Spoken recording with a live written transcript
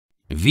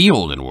The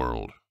Olden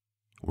World.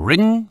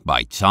 Written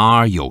by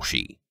Czar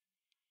Yoshi.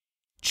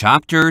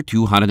 Chapter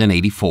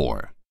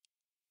 284.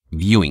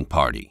 Viewing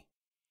Party.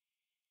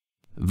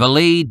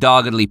 Valet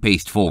doggedly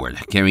paced forward,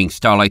 carrying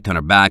Starlight on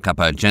her back up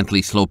a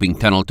gently sloping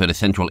tunnel to the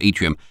central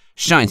atrium,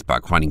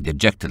 Shinespark running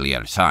dejectedly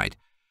at her side.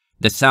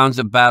 The sounds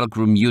of battle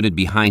grew muted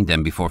behind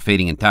them before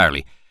fading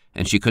entirely,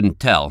 and she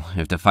couldn't tell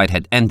if the fight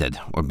had ended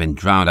or been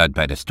drowned out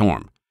by the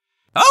storm.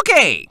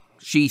 "Okay!"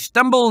 She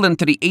stumbled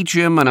into the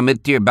atrium on a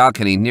mid-tier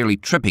balcony, nearly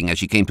tripping as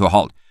she came to a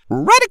halt.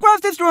 "Right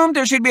across this room,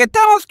 there should be a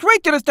tunnel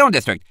straight to the Stone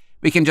District.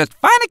 We can just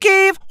find a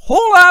cave,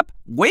 hole up,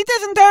 wait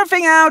this entire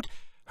thing out."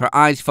 Her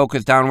eyes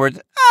focused downwards.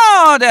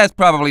 "Oh, that's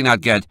probably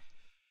not good."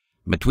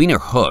 Between her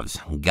hooves,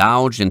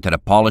 gouged into the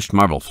polished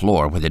marble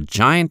floor, was a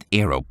giant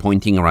arrow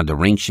pointing around the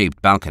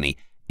ring-shaped balcony,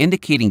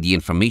 indicating the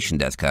information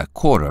desk a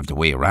quarter of the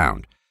way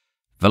around.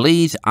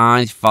 Valet's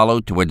eyes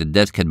followed to where the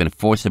desk had been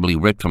forcibly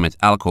ripped from its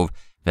alcove,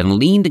 then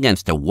leaned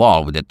against the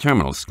wall with the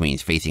terminal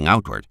screens facing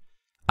outward.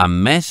 A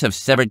mess of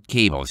severed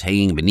cables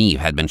hanging beneath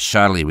had been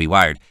shoddily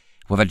rewired,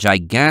 with a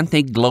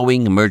gigantic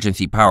glowing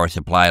emergency power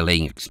supply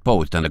laying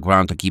exposed on the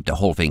ground to keep the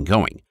whole thing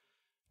going.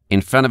 In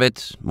front of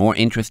it, more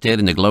interested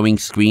in the glowing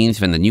screens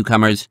than the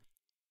newcomers,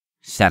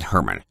 sat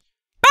Herman.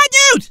 "Bad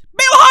news!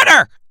 Bail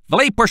harder!"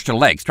 Valet pushed her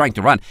legs, trying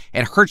to run,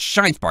 and heard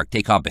Shinespark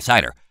take off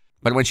beside her.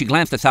 But when she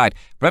glanced aside,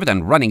 rather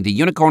than running, the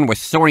unicorn was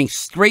soaring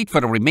straight for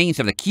the remains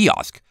of the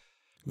kiosk.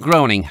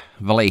 Groaning,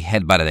 Valet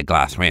headbutted a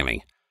glass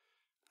railing.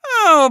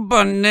 "Oh,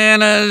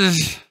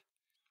 bananas!"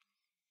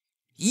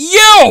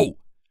 "You!"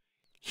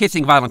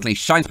 Hissing violently,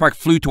 Shinespark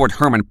flew toward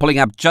Herman, pulling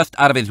up just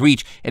out of his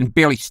reach and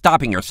barely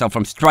stopping herself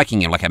from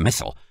striking him like a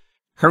missile.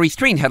 Her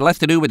restraint had less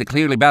to do with the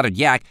clearly battered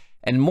yak,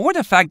 and more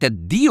the fact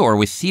that Dior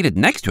was seated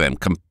next to him,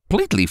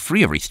 completely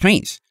free of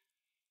restraints.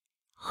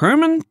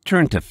 Herman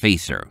turned to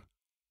face her.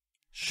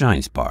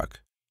 "Shinespark,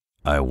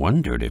 I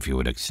wondered if you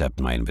would accept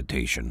my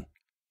invitation.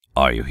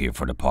 Are you here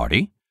for the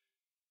party?"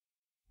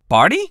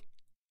 "Party?"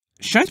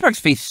 Shinespark's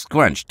face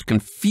scrunched,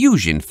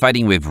 confusion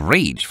fighting with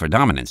rage for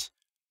dominance.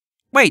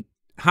 "Wait,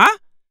 huh?"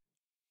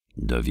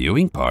 "The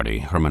viewing party,"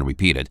 Herman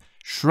repeated,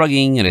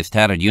 shrugging at his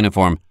tattered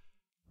uniform.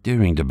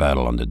 "During the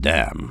battle on the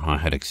dam, I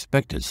had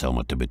expected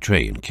Selma to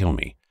betray and kill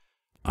me.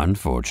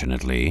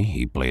 Unfortunately,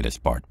 he played his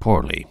part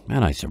poorly,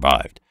 and I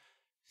survived.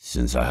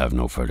 Since I have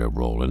no further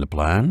role in the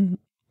plan..."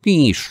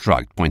 He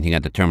shrugged, pointing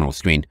at the terminal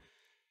screen.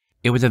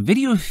 It was a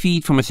video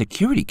feed from a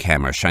security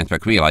camera,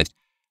 Shinespark realized.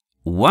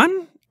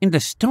 One in the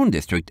Stone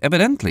District,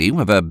 evidently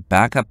with a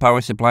backup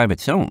power supply of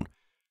its own.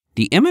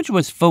 The image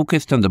was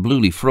focused on the Blue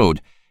Leaf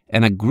Road,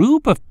 and a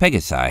group of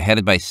Pegasi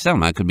headed by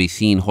Selma could be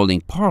seen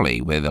holding parley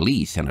with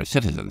Elise and her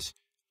citizens.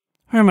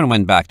 Herman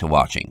went back to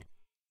watching.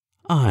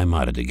 "I'm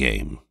out of the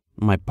game.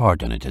 My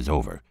part in it is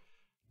over.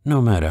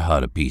 No matter how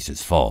the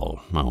pieces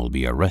fall, I will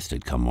be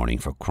arrested come morning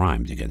for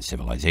crimes against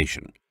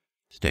civilization.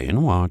 Stay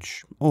and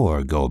watch,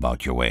 or go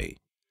about your way."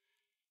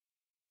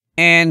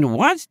 "And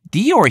what's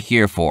Dior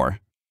here for?"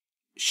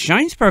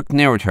 Shinespark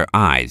narrowed her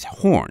eyes,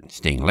 horn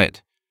staying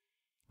lit.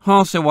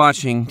 Also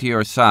watching,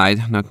 Dior's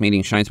side, not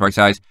meeting Shinespark's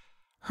eyes.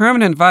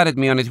 "Herman invited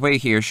me on his way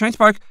here.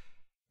 Shinespark..."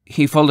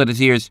 He folded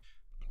his ears.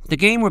 "The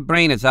game with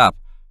Brain is up.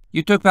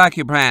 You took back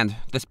your brand.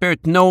 The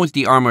spirit knows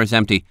the armor is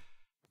empty.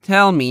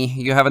 Tell me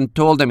you haven't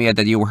told them yet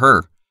that you were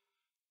her."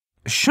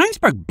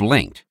 Shinespark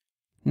blinked.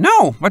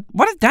 "No, but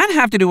what does that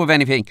have to do with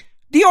anything?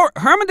 Dior,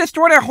 Herman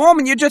destroyed our home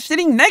and you're just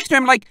sitting next to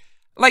him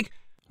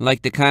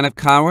like the kind of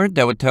coward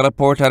that would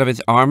teleport out of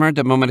his armor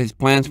the moment his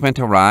plans went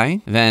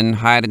awry, then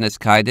hide in the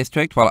Sky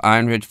District while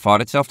Ironridge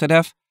fought itself to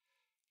death?"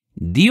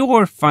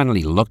 Dior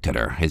finally looked at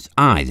her, his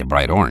eyes a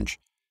bright orange.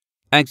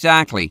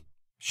 "Exactly.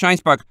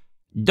 Shinespark,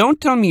 don't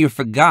tell me you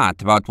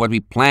forgot about what we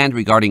planned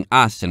regarding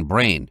us and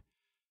Brain."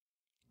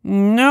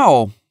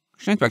 "No,"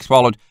 Shinespark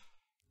swallowed.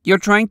 "You're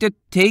trying to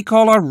take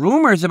all our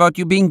rumors about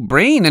you being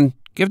Brain and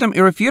give them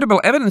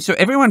irrefutable evidence so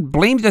everyone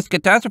blames this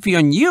catastrophe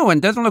on you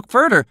and doesn't look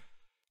further.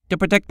 To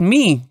protect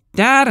me,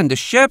 Dad, and the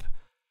ship."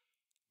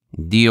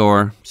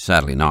 Dior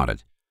sadly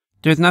nodded.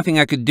 "There's nothing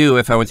I could do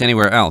if I was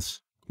anywhere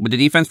else. With the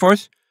defense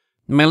force,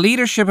 my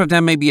leadership of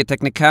them may be a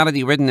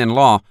technicality written in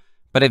law,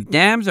 but if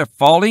dams are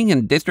falling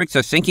and districts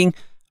are sinking,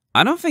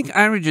 I don't think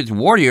Ironridge's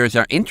warriors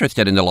are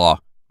interested in the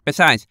law.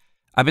 Besides,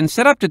 I've been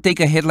set up to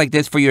take a hit like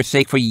this for your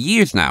sake for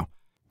years now.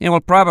 It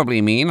will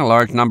probably mean a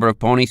large number of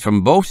ponies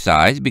from both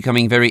sides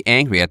becoming very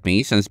angry at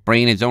me, since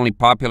Brain is only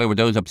popular with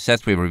those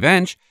obsessed with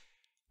revenge,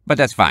 but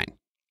that's fine."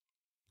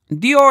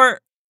 "Dior..."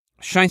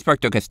 Shinespark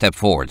took a step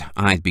forward,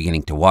 eyes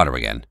beginning to water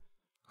again.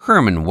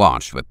 Herman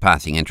watched with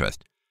passing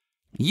interest.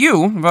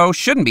 "You, though,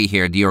 shouldn't be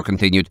here," Dior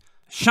continued.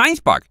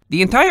 "Shinespark,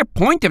 the entire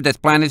point of this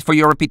plan is for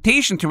your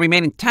reputation to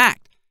remain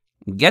intact.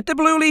 Get the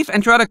Blue Leaf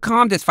and try to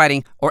calm this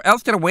fighting, or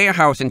else to the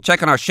warehouse and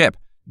check on our ship.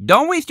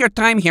 Don't waste your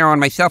time here on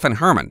myself and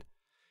Herman."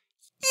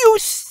 "You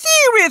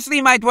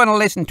seriously might want to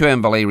listen to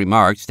him," Valet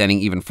remarked, standing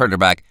even further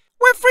back.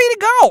 "We're free to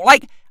go. I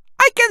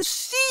can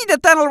see the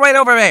tunnel right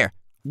over there.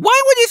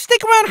 Why would you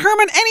stick around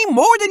Herman any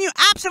more than you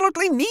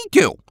absolutely need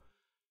to?"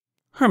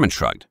 Herman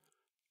shrugged.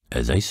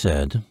 "As I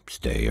said,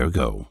 stay or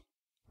go.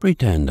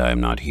 Pretend I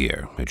am not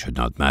here. It should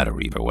not matter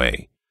either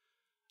way.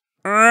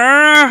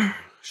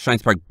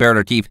 Shinespark bared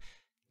her teeth.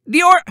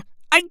 Dior,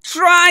 I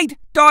tried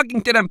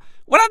talking to them.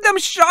 One of them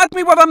shot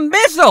me with a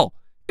missile.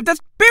 If the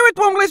spirit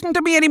won't listen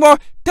to me anymore,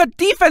 the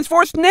defense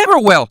force never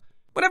will.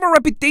 Whatever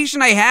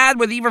reputation I had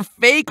was either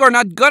fake or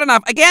not good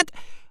enough. I can't...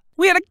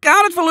 We had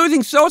accounted for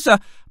losing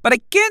Sosa, but I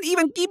can't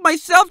even keep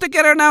myself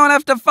together now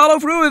enough to follow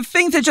through with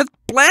things I just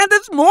planned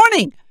this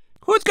morning.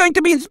 Who's going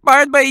to be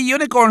inspired by a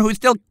unicorn who's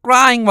still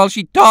crying while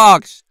she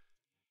talks?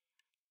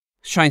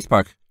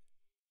 Shinespark.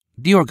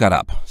 Dior got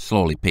up,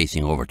 slowly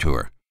pacing over to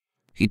her.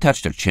 He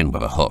touched her chin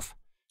with a hoof.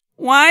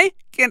 Why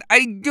can't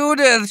I do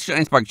this?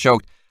 Shinespark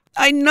choked.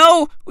 I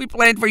know we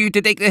planned for you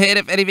to take the hit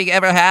if anything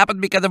ever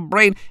happened because of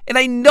Brain, and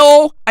I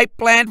know I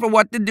planned for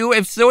what to do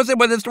if Sosa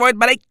was destroyed,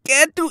 but I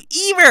can't do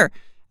either.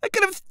 I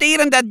could have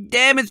stayed on that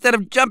dam instead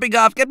of jumping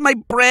off, kept my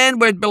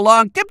brand where it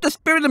belonged, kept the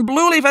spirit and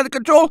Blue Leaf under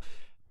control,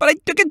 but I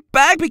took it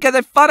back because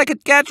I thought I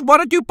could catch one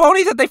or two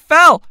ponies as they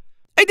fell.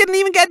 I didn't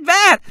even get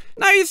that.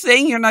 Now you're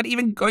saying you're not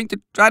even going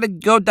to try to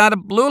go down to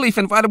Blue Leaf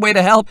and find a way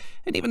to help,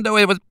 and even though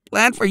it was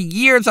planned for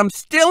years, I'm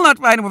still not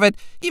fine with it,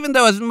 even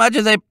though as much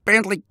as I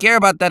apparently care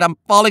about that, I'm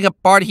falling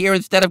apart here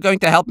instead of going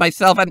to help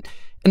myself,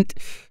 and...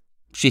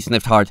 She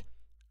sniffed hard.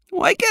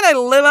 Why can't I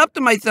live up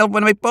to myself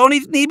when my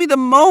ponies need me the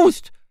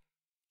most?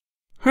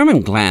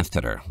 Herman glanced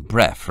at her,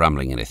 breath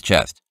rumbling in his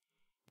chest.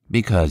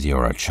 Because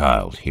you're a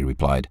child, he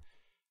replied.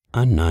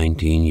 A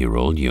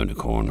 19-year-old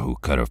unicorn who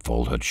cut her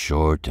falsehood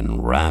short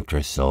and wrapped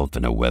herself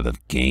in a web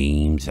of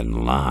games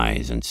and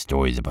lies and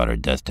stories about her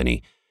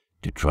destiny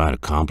to try to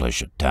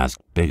accomplish a task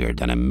bigger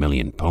than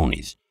 1,000,000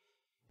 ponies.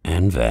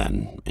 And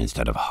then,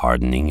 instead of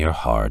hardening your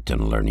heart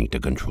and learning to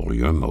control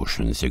your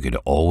emotions so you could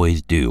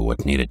always do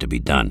what needed to be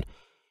done,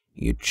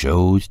 you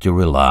chose to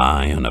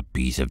rely on a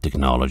piece of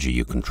technology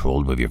you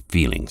controlled with your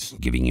feelings,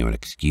 giving you an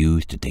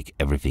excuse to take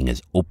everything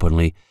as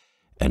openly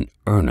and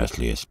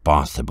earnestly as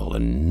possible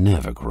and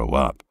never grow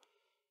up.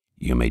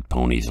 You made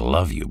ponies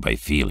love you by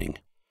feeling.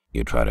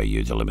 You try to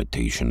use a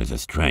limitation as a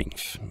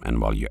strength,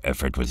 and while your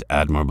effort was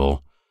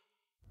admirable,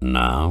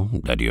 now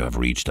that you have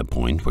reached a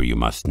point where you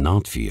must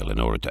not feel in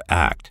order to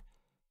act,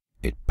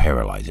 it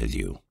paralyzes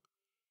you.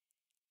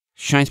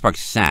 Shinespark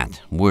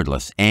sat,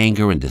 wordless,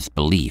 anger and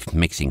disbelief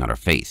mixing on her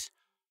face.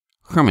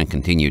 Herman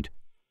continued,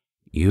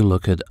 You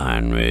look at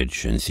Iron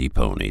Ridge and see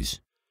ponies.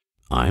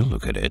 I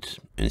look at it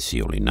and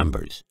see only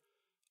numbers.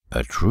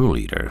 A true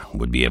leader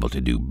would be able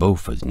to do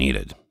both as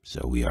needed,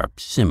 so we are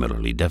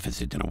similarly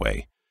deficit in a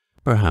way.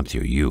 Perhaps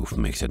your youth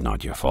makes it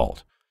not your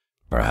fault.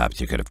 Perhaps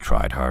you could have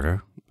tried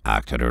harder,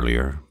 acted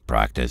earlier,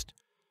 practiced.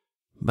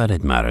 But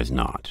it matters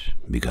not,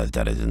 because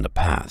that is in the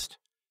past.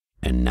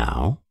 And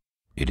now,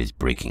 it is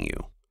breaking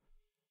you.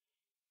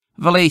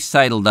 Valet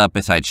sidled up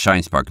beside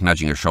Shinespark,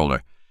 nudging her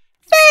shoulder.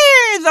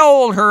 There's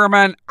old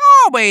Herman,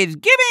 always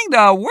giving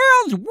the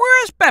world's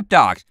worst pep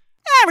talks.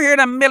 I've heard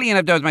 1,000,000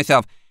 of those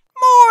myself.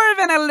 More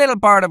than a little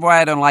part of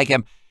why I don't like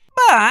him.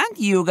 But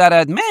you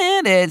gotta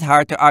admit, it's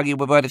hard to argue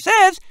with what it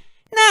says.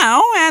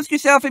 Now, ask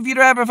yourself if you'd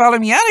rather follow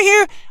me out of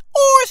here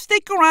or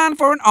stick around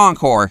for an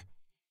encore.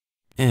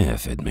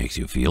 If it makes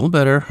you feel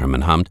better,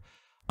 Herman hummed.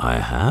 I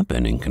have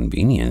been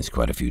inconvenienced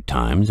quite a few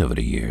times over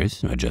the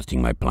years,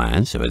 adjusting my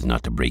plans so as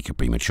not to break you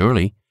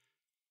prematurely.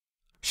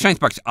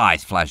 Shinespark's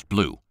eyes flashed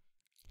blue.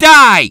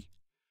 Die!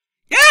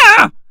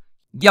 Yeah!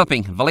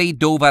 Yelping, Valet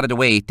dove out of the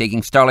way,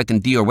 taking Starlight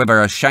and Dior with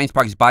her as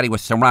Shinespark's body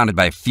was surrounded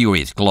by a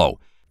furious glow.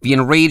 The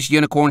enraged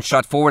unicorn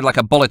shot forward like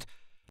a bullet,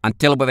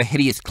 until with a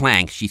hideous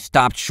clank, she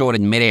stopped short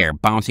in midair,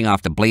 bouncing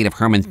off the blade of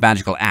Herman's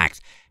magical axe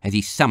as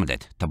he summoned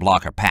it to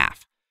block her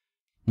path.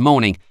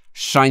 Moaning,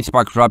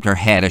 Shinespark rubbed her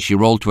head as she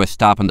rolled to a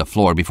stop on the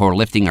floor before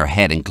lifting her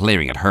head and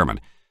glaring at Herman.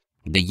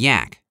 The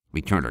yak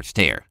returned her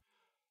stare.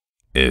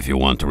 If you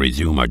want to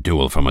resume our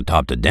duel from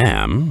atop the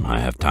dam, I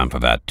have time for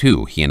that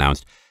too, he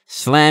announced,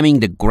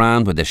 slamming the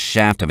ground with the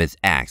shaft of his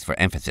axe for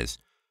emphasis.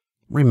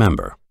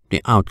 Remember,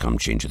 the outcome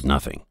changes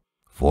nothing.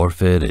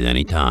 Forfeit at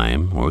any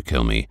time, or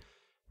kill me,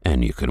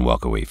 and you can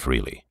walk away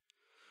freely.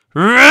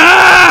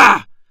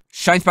 Rah!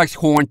 Shinespark's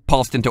horn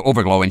pulsed into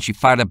overglow, and she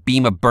fired a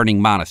beam of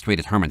burning mana straight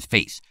at Herman's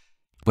face.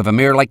 With a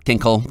mirror-like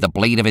tinkle, the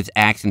blade of his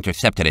axe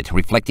intercepted it,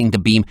 reflecting the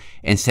beam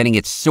and sending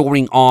it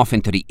soaring off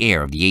into the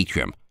air of the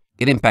atrium.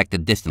 It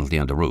impacted distantly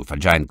on the roof, a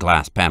giant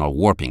glass panel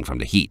warping from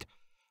the heat.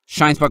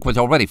 Shinespark was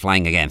already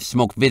flying again,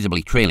 smoke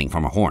visibly trailing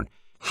from her horn.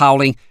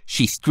 Howling,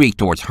 she streaked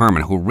towards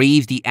Herman, who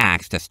raised the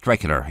axe to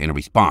strike at her in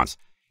response.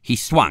 He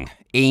swung,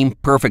 aim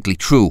perfectly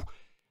true,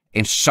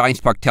 and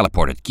Shinespark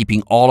teleported,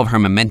 keeping all of her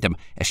momentum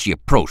as she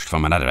approached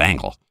from another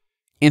angle.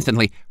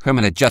 Instantly,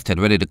 Herman adjusted,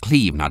 ready to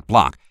cleave, not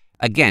block.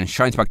 Again,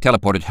 Shinespark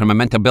teleported, her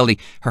momentum building,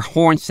 her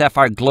horn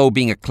sapphire glow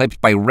being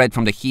eclipsed by red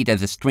from the heat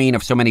as the strain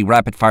of so many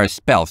rapid-fire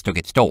spells took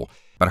its toll.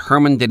 But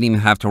Herman didn't even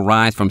have to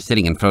rise from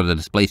sitting in front of the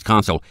displaced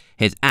console,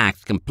 his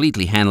axe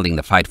completely handling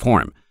the fight for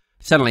him.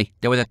 Suddenly,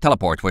 there was a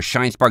teleport where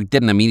Shinespark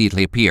didn't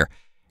immediately appear,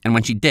 and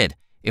when she did,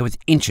 it was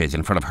inches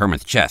in front of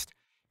Herman's chest.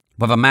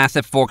 With a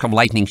massive fork of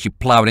lightning, she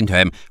plowed into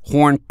him,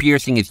 horn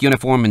piercing his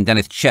uniform and then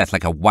his chest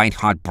like a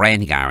white-hot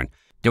branding iron.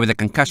 There was a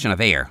concussion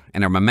of air,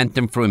 and her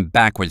momentum threw him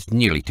backwards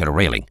nearly to the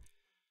railing.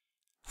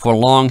 For a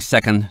long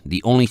second,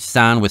 the only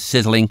sound was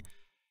sizzling,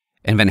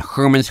 and then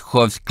Herman's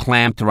hooves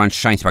clamped around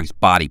Shinespark's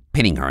body,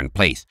 pinning her in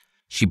place.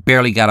 She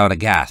barely got out a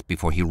gasp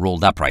before he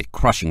rolled upright,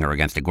 crushing her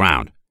against the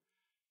ground.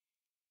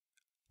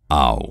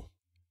 Ow.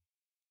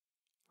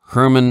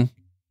 Herman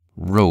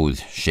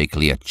rose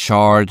shakily, a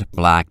charred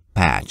black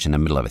patch in the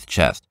middle of his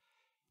chest.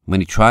 When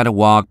he tried to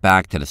walk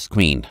back to the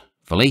screen,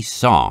 Felice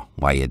saw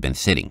why he had been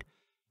sitting.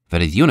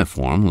 That his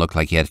uniform looked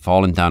like he had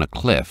fallen down a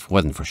cliff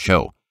wasn't for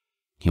show.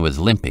 He was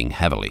limping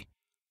heavily.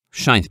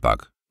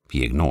 Shinespark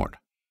he ignored.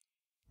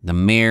 The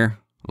mare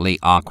lay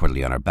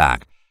awkwardly on her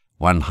back,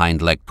 one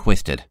hind leg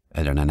twisted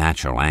at an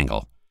unnatural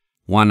angle.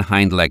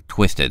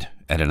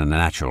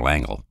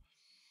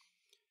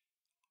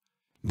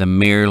 The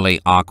mare lay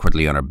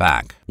awkwardly on her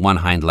back, one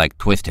hind leg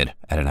twisted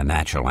at an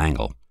unnatural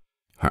angle.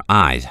 Her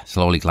eyes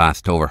slowly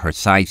glanced over, her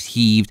sides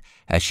heaved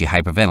as she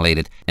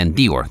hyperventilated, and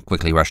Dior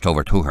quickly rushed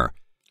over to her.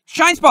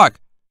 "Shinespark!"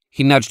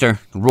 He nudged her,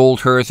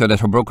 rolled her so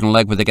that her broken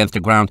leg was against the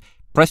ground,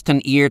 pressed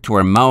an ear to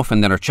her mouth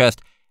and then her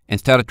chest, and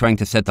started trying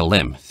to set the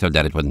limb so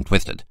that it wasn't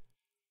twisted.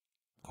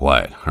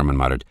 "Quiet," Herman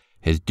muttered,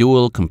 his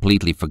duel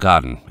completely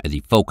forgotten as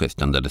he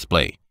focused on the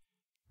display.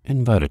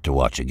 "Invite her to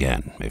watch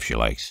again, if she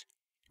likes.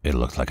 It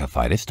looks like a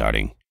fight is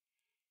starting."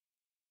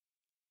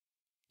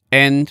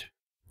 End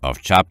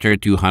of chapter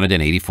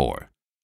 284.